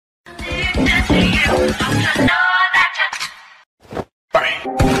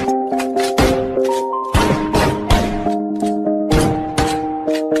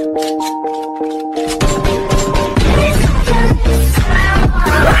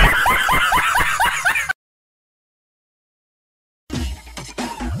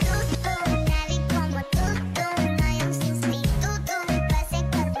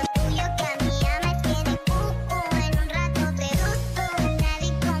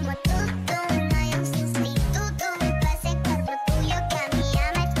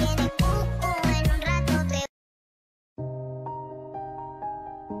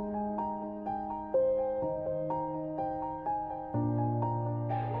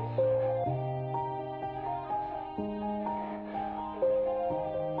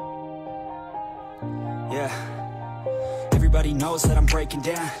Yeah. Everybody knows that I'm breaking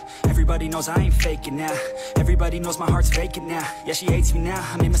down. Everybody knows I ain't faking now. Everybody knows my heart's vacant now. Yeah, she hates me now,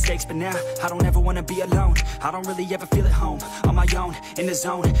 I made mistakes but now I don't ever wanna be alone. I don't really ever feel at home. On my own, in the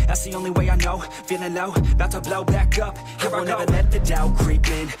zone, that's the only way I know. Feeling low, about to blow back up. I won't ever let the doubt creep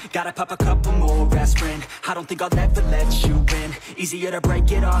in. Gotta pop a couple more aspirin. I don't think I'll ever let you in. Easier to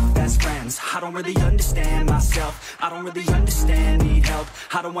break it off best friends. I don't really understand myself. I don't really understand, need help.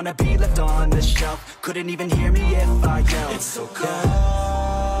 I don't wanna be left on the shelf. Couldn't even hear me if I yelled. It's so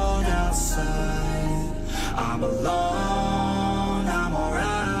cold outside, I'm alone, I'm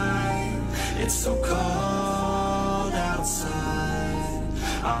alright. It's so cold outside,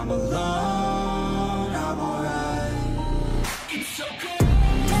 I'm alone, I'm alright. It's so cold.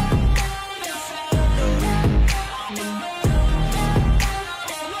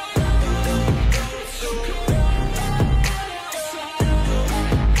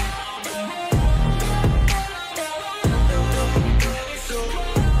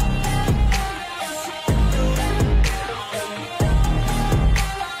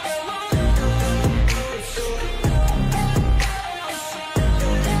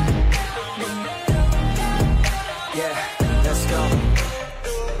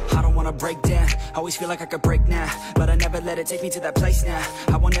 Break down, always feel like I could break now, but I never let it take me to that place now.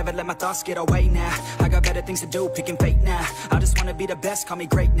 I won't ever let my thoughts get away now. I got better things to do, picking fate now. I just wanna be the best, call me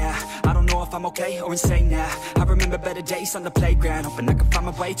great now. I don't know if I'm okay or insane now. I remember better days on the playground, hoping I can find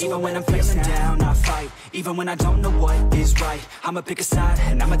my way. Even when I'm feeling down, I fight. Even when I don't know what is right, I'ma pick a side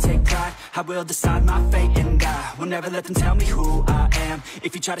and I'ma take pride. I will decide my fate and I will never let them tell me who I am.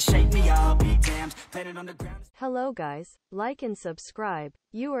 If you try to shake me, I'll be damned. Planet on the ground. Hello guys, like and subscribe.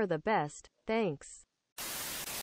 You are the best. Thanks.